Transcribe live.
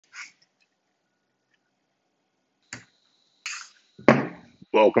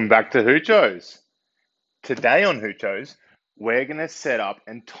Welcome back to Hoochos. Today on Hoochos, we're going to set up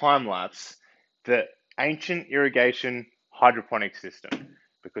and time-lapse the ancient irrigation hydroponic system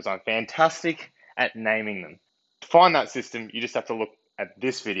because I'm fantastic at naming them. To find that system, you just have to look at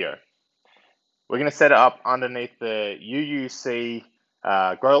this video. We're going to set it up underneath the UOIUXC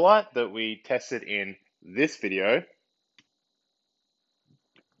grow light that we tested in this video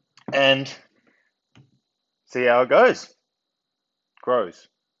and see how it goes.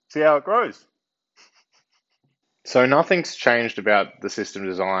 See how it grows. So nothing's changed about the system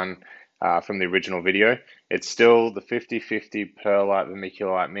design from the original video. It's still the 50-50 perlite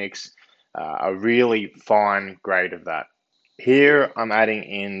vermiculite mix, a really fine grade of that. Here I'm adding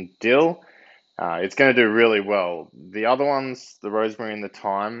in dill. It's going to do really well. The other ones, the rosemary and the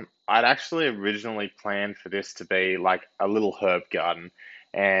thyme, I'd actually originally planned for this to be like a little herb garden,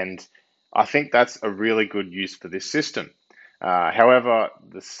 and I think that's a really good use for this system. However,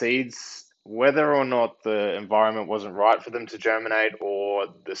 the seeds, whether or not the environment wasn't right for them to germinate or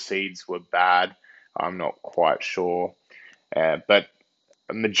the seeds were bad, I'm not quite sure. But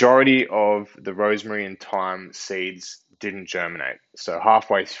a majority of the rosemary and thyme seeds didn't germinate. So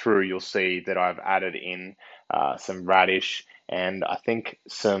halfway through, you'll see that I've added in some radish and I think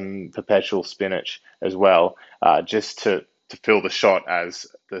some perpetual spinach as well, just to fill the shot as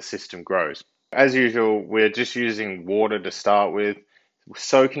the system grows. As usual, we're just using water to start with,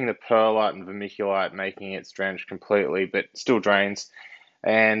 soaking the perlite and vermiculite, making it drenched completely, but still drains,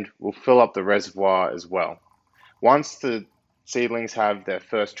 and we'll fill up the reservoir as well. Once the seedlings have their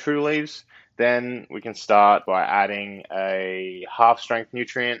first true leaves, then we can start by adding a half-strength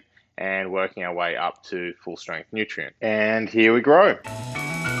nutrient and working our way up to full-strength nutrient. And here we grow.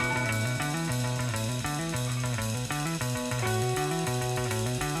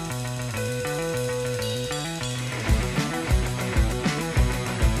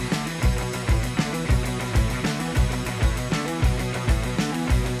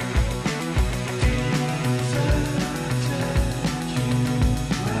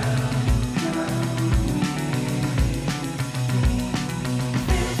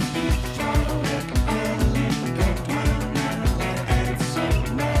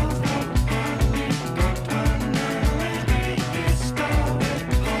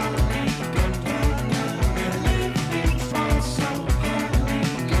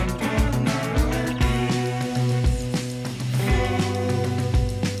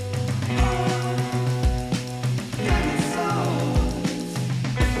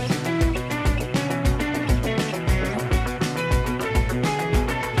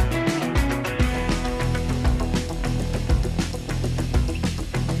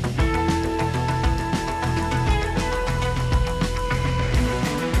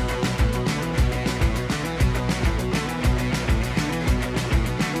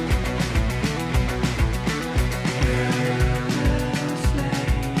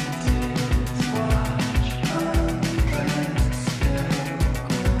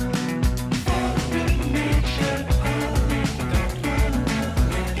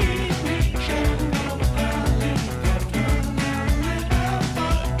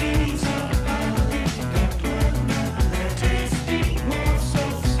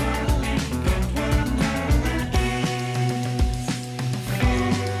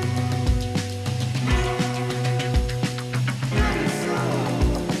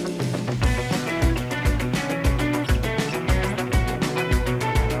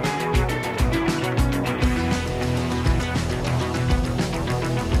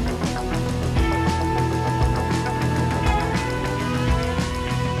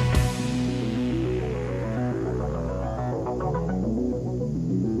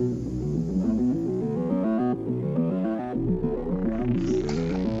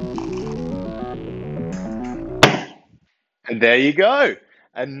 And there you go,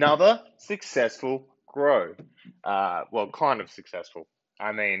 another successful grow. Well, kind of successful.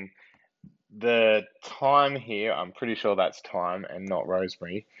 I mean, the thyme here, I'm pretty sure that's thyme and not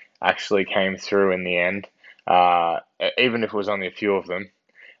rosemary, actually came through in the end, even if it was only a few of them.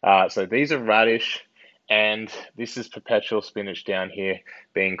 So these are radish, and this is perpetual spinach down here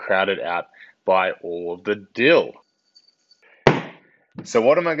being crowded out by all of the dill. So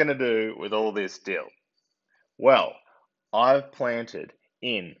what am I going to do with all this dill? Well, I've planted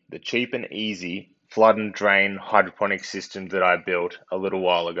in the cheap and easy flood and drain hydroponic system that I built a little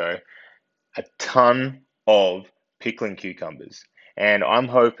while ago a ton of pickling cucumbers. And I'm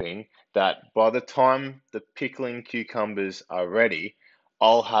hoping that by the time the pickling cucumbers are ready,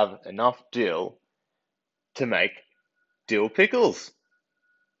 I'll have enough dill to make dill pickles.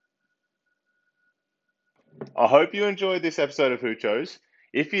 I hope you enjoyed this episode of Hoochos.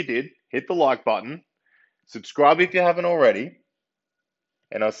 If you did, hit the like button, subscribe if you haven't already,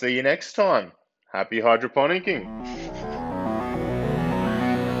 and I'll see you next time. Happy hydroponicking.